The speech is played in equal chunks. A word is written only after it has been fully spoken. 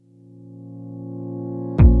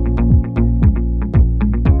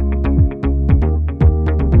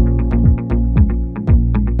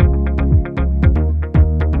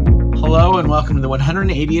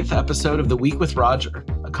180th episode of The Week with Roger,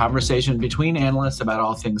 a conversation between analysts about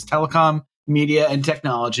all things telecom, media, and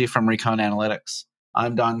technology from Recon Analytics.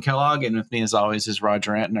 I'm Don Kellogg, and with me, as always, is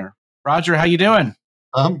Roger Entner. Roger, how you doing?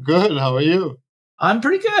 I'm good. How are you? I'm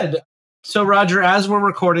pretty good. So, Roger, as we're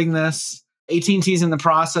recording this, AT&T is in the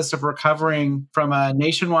process of recovering from a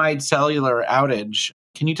nationwide cellular outage.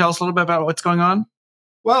 Can you tell us a little bit about what's going on?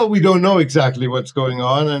 Well, we don't know exactly what's going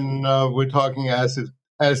on, and we're talking as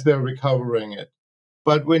they're recovering it.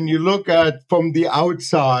 But when you look at from the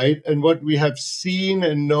outside and what we have seen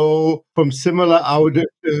and know from similar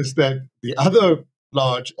outages that the other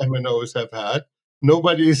large MNOs have had,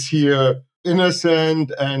 nobody is here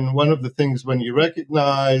innocent. And one of the things when you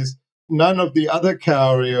recognize none of the other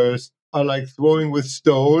carriers are like throwing with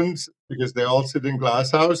stones because they all sit in glass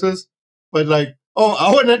houses, but like, oh,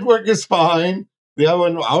 our network is fine. The other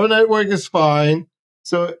one, our network is fine.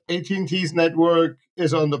 So AT&T's network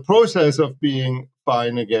is on the process of being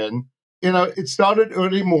fine again. You know, it started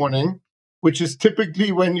early morning, which is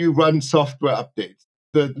typically when you run software updates.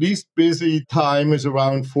 The least busy time is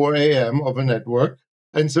around 4 a.m. of a network.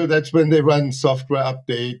 And so that's when they run software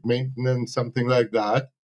update, maintenance, something like that.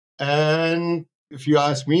 And if you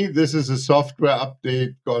ask me, this is a software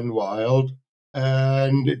update gone wild,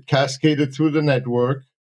 and it cascaded through the network.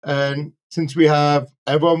 And since we have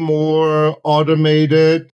ever more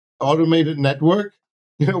automated network,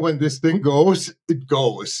 you know, when this thing goes, it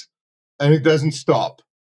goes, and it doesn't stop.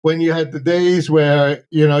 When you had the days where,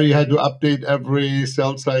 you know, you had to update every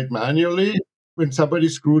cell site manually, when somebody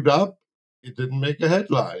screwed up, it didn't make a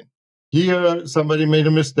headline. Here, somebody made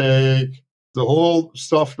a mistake. The whole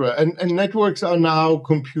software and networks are now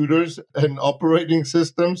computers and operating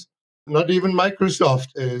systems. Not even Microsoft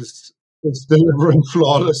is delivering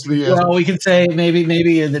flawlessly. Well, we can say maybe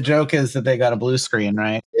the joke is that they got a blue screen,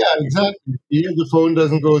 right? Yeah, exactly. Here, the phone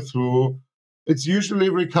doesn't go through. It's usually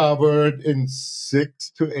recovered in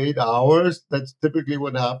 6 to 8 hours. That's typically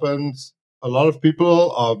what happens. A lot of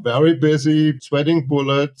people are very busy, sweating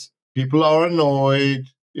bullets. People are annoyed.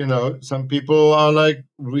 You know, some people are like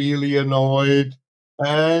really annoyed,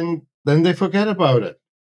 and then they forget about it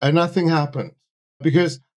and nothing happened.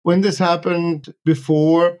 Because when this happened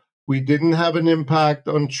before, we didn't have an impact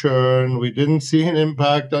on churn. We didn't see an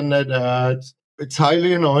impact on net adds. It's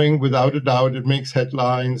highly annoying, without a doubt. It makes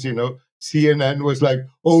headlines. You know, CNN was like,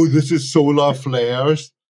 oh, this is solar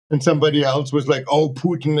flares. And somebody else was like, oh,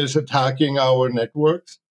 Putin is attacking our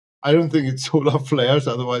networks. I don't think it's solar flares.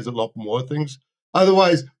 Otherwise, a lot more things.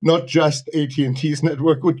 Otherwise, not just AT&T's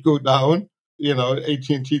network would go down. You know,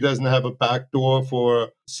 AT&T doesn't have a backdoor for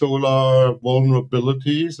solar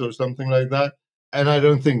vulnerabilities or something like that. And I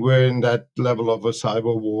don't think we're in that level of a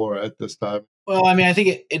cyber war at this time. Well, I mean, I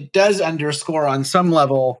think it does underscore on some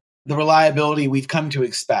level the reliability we've come to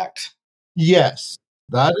expect. Yes,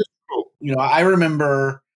 that is true. You know, I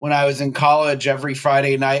remember when I was in college, every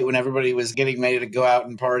Friday night when everybody was getting ready to go out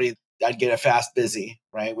and party, I'd get a fast busy,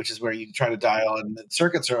 right? Which is where you try to dial and the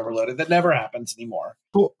circuits are overloaded. That never happens anymore.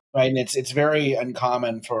 Cool. Right. And it's very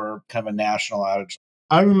uncommon for kind of a national outage.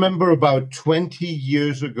 I remember about 20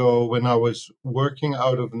 years ago when I was working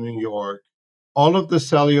out of New York, all of the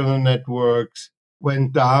cellular networks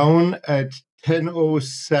went down at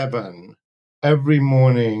 10:07 every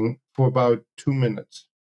morning for about 2 minutes.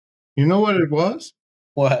 You know what it was?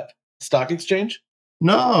 What? Stock exchange?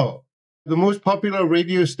 No. The most popular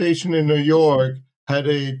radio station in New York had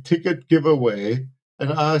a ticket giveaway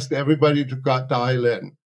and asked everybody to dial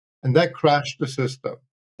in. And that crashed the system.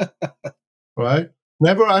 Right?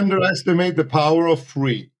 Never underestimate the power of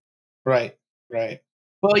free. Right.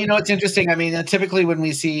 Well, you know, it's interesting. I mean, typically when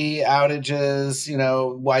we see outages, you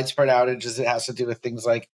know, widespread outages, it has to do with things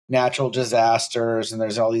like natural disasters. And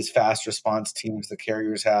there's all these fast response teams the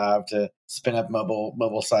carriers have to spin up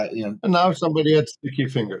mobile site, you know. And now somebody had sticky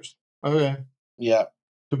fingers. Okay. Yeah.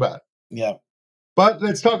 Too bad. Yeah. But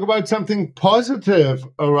let's talk about something positive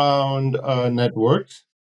around networks.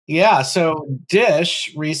 Yeah. So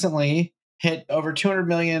Dish recently hit over 200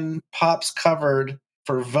 million pops covered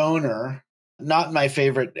for VoNR. Not my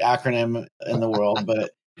favorite acronym in the world,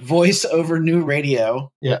 but Voice over New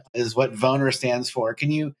Radio is what VoNR stands for. Can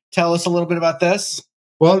you tell us a little bit about this?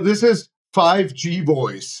 Well, this is 5G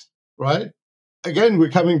voice, right? Again, we're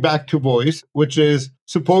coming back to voice, which is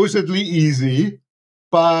supposedly easy,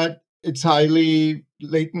 but it's highly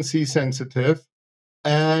latency sensitive.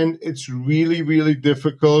 And it's really, really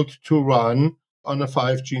difficult to run on a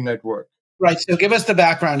 5G network. Right. So give us the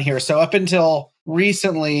background here. So up until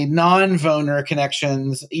recently, non-VoNR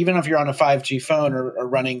connections, even if you're on a 5G phone, are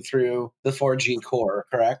running through the 4G core,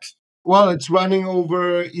 correct? Well, it's running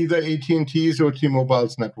over either AT&T's or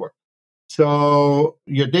T-Mobile's network. So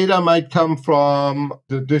your data might come from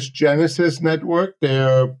the Dish Genesis network,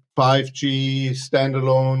 their 5G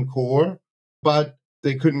standalone core, but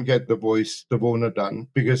they couldn't get the VoNR done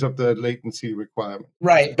because of the latency requirement.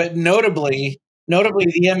 Right, but notably, the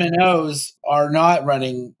MNOs are not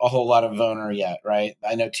running a whole lot of VoNR yet, right?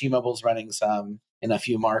 I know T-Mobile's running some in a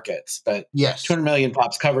few markets, but Yes, 200 million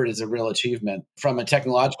pops covered is a real achievement from a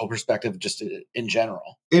technological perspective, just in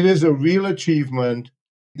general. it is a real achievement.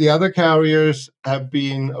 The other carriers have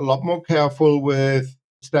been a lot more careful with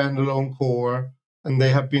standalone core, and they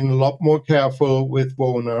have been a lot more careful with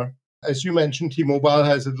VoNR. As you mentioned, T-Mobile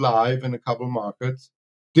has it live in a couple markets.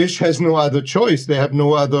 Dish has no other choice. They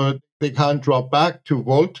can't drop back to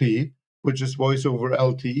VoLTE, which is voice over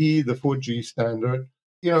LTE, the 4G standard.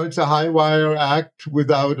 It's a high wire act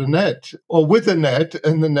without a net, or with a net,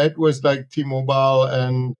 and the net was like T-Mobile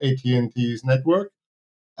and AT&T's network,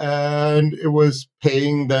 and it was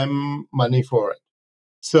paying them money for it.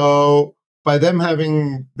 So by them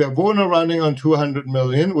having their VoNR running on 200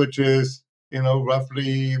 million, which is,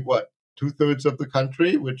 roughly what, 2/3 of the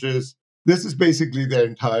country, this is basically their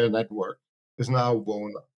entire network is now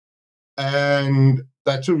VoNR. And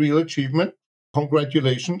that's a real achievement.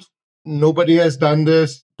 Congratulations. Nobody has done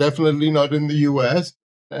this, definitely not in the US.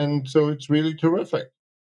 And so it's really terrific.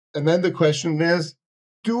 And then the question is,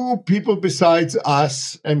 do people besides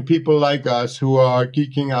us and people like us who are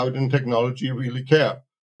geeking out in technology really care?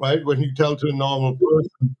 Right? When you tell to a normal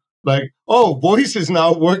person, like, oh, voice is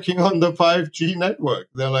now working on the 5G network,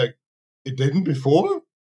 they're like, it didn't before?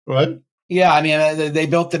 Right? Yeah, I mean, they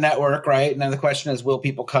built the network, right? Now the question is, will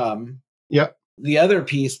people come? Yeah. The other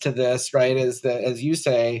piece to this, right, is that, as you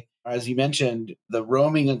say, as you mentioned, the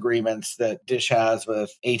roaming agreements that Dish has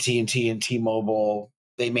with AT&T and T-Mobile,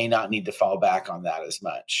 they may not need to fall back on that as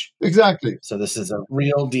much. Exactly. So this is a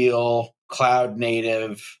real deal, cloud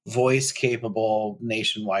native, voice capable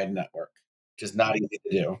nationwide network, which is not easy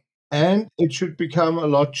to do. And it should become a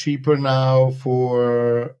lot cheaper now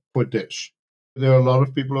for Dish. There are a lot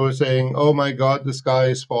of people who are saying, oh my God, the sky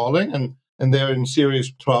is falling, and they're in serious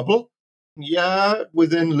trouble. Yeah,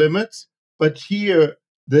 within limits. But here,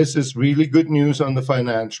 this is really good news on the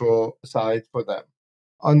financial side for them.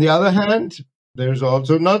 On the other hand, there's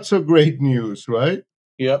also not so great news, right?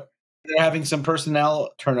 Yep. They're having some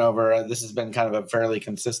personnel turnover. This has been kind of a fairly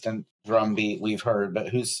consistent drumbeat we've heard, but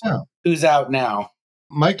who's out now?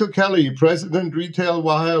 Michael Kelly, President Retail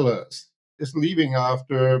Wireless, is leaving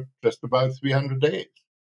after just about 300 days.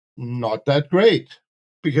 Not that great,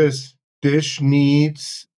 because Dish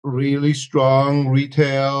needs really strong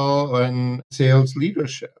retail and sales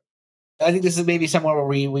leadership. I think this is maybe somewhere where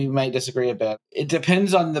we might disagree a bit. It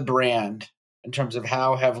depends on the brand in terms of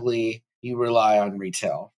how heavily you rely on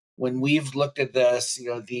retail. When we've looked at this,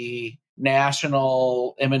 the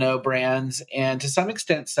national MNO brands and to some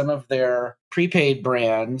extent some of their prepaid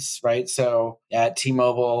brands, right? So at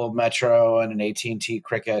T-Mobile, Metro, and an AT&T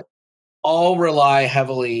Cricket, all rely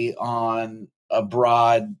heavily on a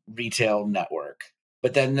broad retail network.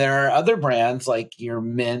 But then there are other brands like your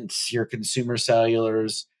Mints, your Consumer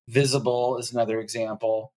Cellulars, Visible is another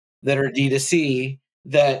example, that are D2C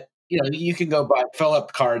that you can go buy fill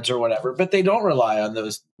up cards or whatever, but they don't rely on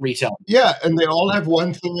those retail. Yeah, and they all have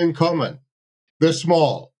one thing in common. They're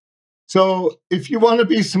small. So if you want to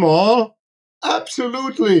be small,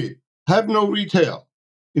 absolutely have no retail.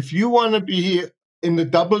 If you want to be in the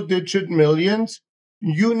double-digit millions,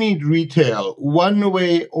 you need retail one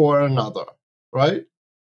way or another, right?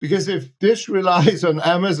 Because if Dish relies on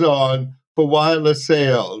Amazon for wireless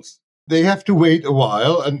sales, they have to wait a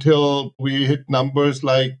while until we hit numbers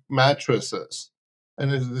like mattresses.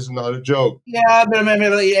 And this is not a joke. Yeah, but I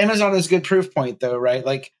mean, Amazon is a good proof point, though, right?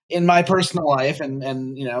 Like in my personal life, and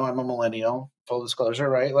I'm a millennial, full disclosure,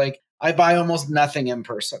 right? Like I buy almost nothing in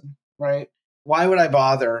person, right? Why would I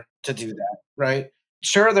bother to do that, right?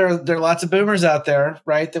 Sure, there are lots of boomers out there,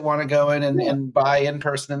 right, that want to go in and buy in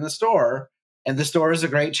person in the store. And the store is a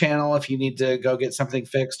great channel if you need to go get something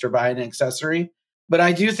fixed or buy an accessory. But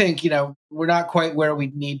I do think, we're not quite where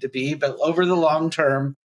we need to be. But over the long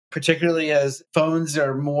term, particularly as phones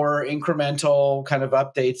are more incremental kind of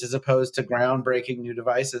updates as opposed to groundbreaking new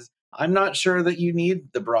devices, I'm not sure that you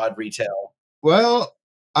need the broad retail. Well,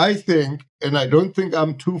 I think, and I don't think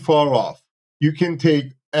I'm too far off, you can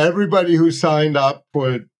take everybody who signed up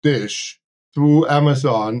for Dish through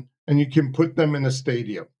Amazon and you can put them in a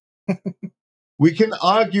stadium. We can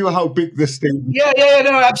argue how big the stadium is. Yeah,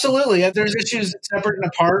 no, absolutely. There's issues separate and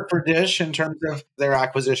apart for Dish in terms of their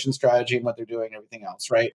acquisition strategy and what they're doing and everything else,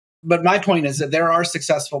 right? But my point is that there are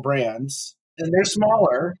successful brands and they're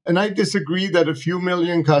smaller. And I disagree that a few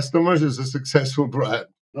million customers is a successful brand.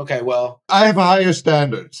 Okay, well, I have higher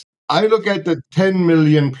standards. I look at the 10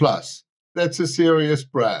 million plus. That's a serious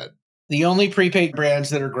brand. the only prepaid brands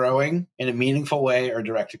that are growing in a meaningful way are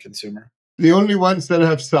direct to consumer. The only ones that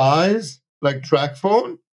have size, like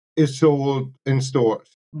TracFone, is sold in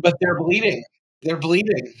stores. But they're bleeding. They're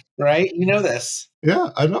bleeding, right? You know this. Yeah,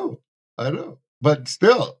 I know. But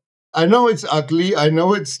still, I know it's ugly. I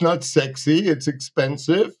know it's not sexy. It's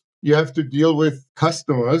expensive. You have to deal with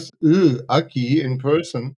customers, ugly in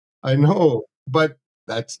person. I know, but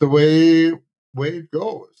that's the way it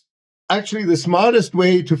goes. Actually, the smartest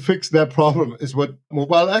way to fix that problem is what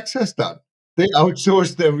Mobile X has done. They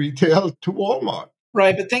outsourced their retail to Walmart.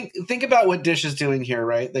 Right, but think about what Dish is doing here,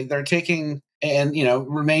 right? They're taking, and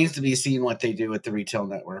remains to be seen what they do with the retail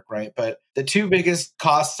network, right? But the two biggest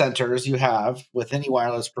cost centers you have with any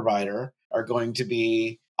wireless provider are going to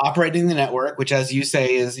be operating the network, which, as you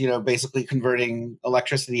say, is basically converting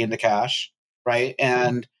electricity into cash, right?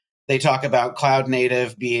 And they talk about cloud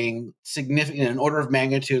native being significant, an order of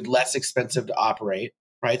magnitude less expensive to operate,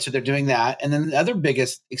 right? So they're doing that, and then the other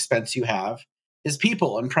biggest expense you have is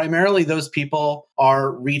people. And primarily those people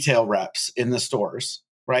are retail reps in the stores,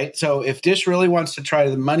 right? So if Dish really wants to try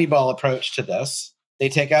the Moneyball approach to this, they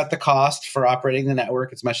take out the cost for operating the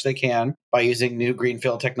network as much as they can by using new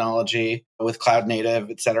greenfield technology with cloud native,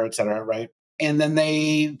 et cetera, right? And then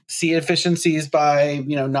they see efficiencies by,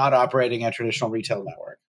 not operating a traditional retail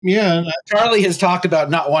network. Yeah. Charlie has talked about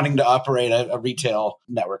not wanting to operate a retail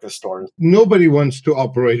network of stores. Nobody wants to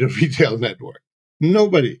operate a retail network.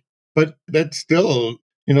 Nobody. But that's still,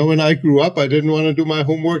 when I grew up, I didn't want to do my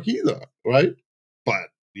homework either, right? But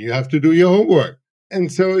you have to do your homework. And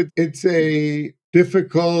so it's a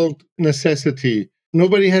difficult necessity.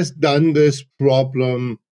 Nobody has done this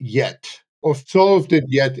problem yet or solved it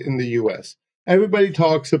yet in the US. Everybody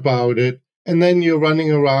talks about it. And then you're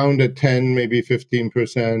running around at 10, maybe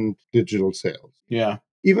 15% digital sales. Yeah.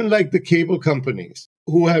 Even like the cable companies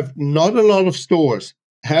who have not a lot of stores,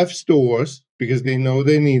 have stores because they know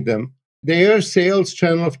they need them. Their sales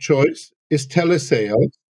channel of choice is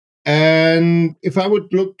telesales. And if I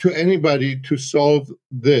would look to anybody to solve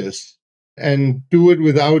this and do it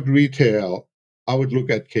without retail, I would look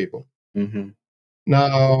at cable. Mm-hmm.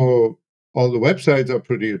 Now, all the websites are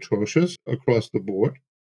pretty atrocious across the board.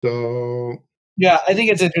 So, yeah, I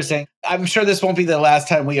think it's interesting. I'm sure this won't be the last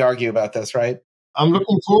time we argue about this, right? I'm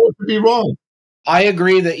looking forward to be wrong. I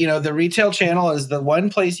agree that, the retail channel is the one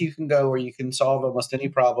place you can go where you can solve almost any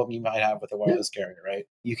problem you might have with a wireless carrier, right?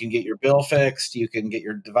 You can get your bill fixed, you can get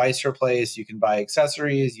your device replaced, you can buy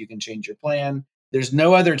accessories, you can change your plan. There's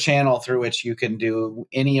no other channel through which you can do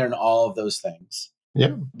any and all of those things.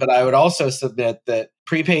 Yeah. But I would also submit that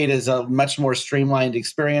prepaid is a much more streamlined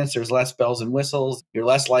experience. There's less bells and whistles. You're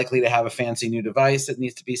less likely to have a fancy new device that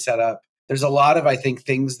needs to be set up. There's a lot of, I think,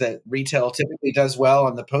 things that retail typically does well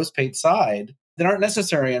on the postpaid side that aren't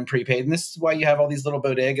necessary on prepaid. And this is why you have all these little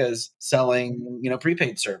bodegas selling,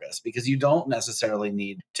 prepaid service, because you don't necessarily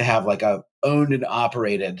need to have like a owned and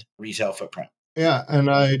operated retail footprint. Yeah, and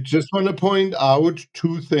I just want to point out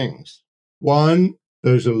two things. One,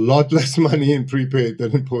 there's a lot less money in prepaid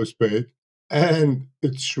than in postpaid, and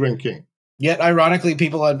it's shrinking. Yet, ironically,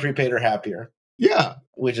 people on prepaid are happier. Yeah.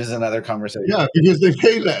 Which is another conversation. Yeah, because they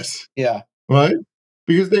pay less. Yeah. Right?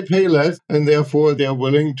 Because they pay less, and therefore they're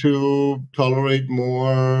willing to tolerate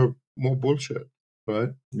more bullshit. Right?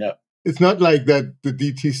 Yeah. It's not like that the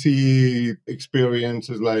DTC experience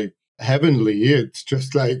is like heavenly. It's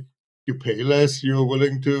just like you pay less, you're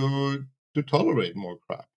willing to tolerate more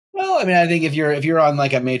crap. Well, I mean, I think if you're on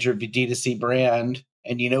like a major D2C brand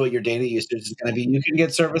and you know what your data usage is going to be, you can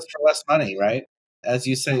get service for less money, right? As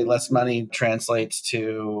you say, less money translates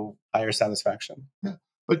to higher satisfaction. Yeah.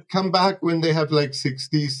 But come back when they have like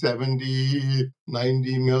 60, 70,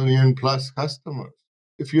 90 million plus customers.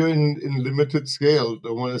 If you're in limited scale,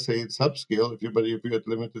 don't want to say it's subscale, if you're at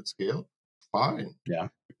limited scale, fine. Yeah.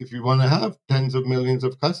 If you want to have tens of millions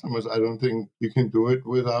of customers, I don't think you can do it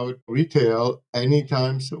without retail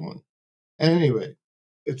anytime soon. Anyway,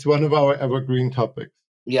 it's one of our evergreen topics.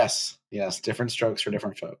 Yes. Different strokes for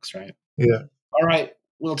different folks, right? Yeah. All right.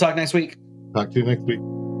 We'll talk next week. Talk to you next week.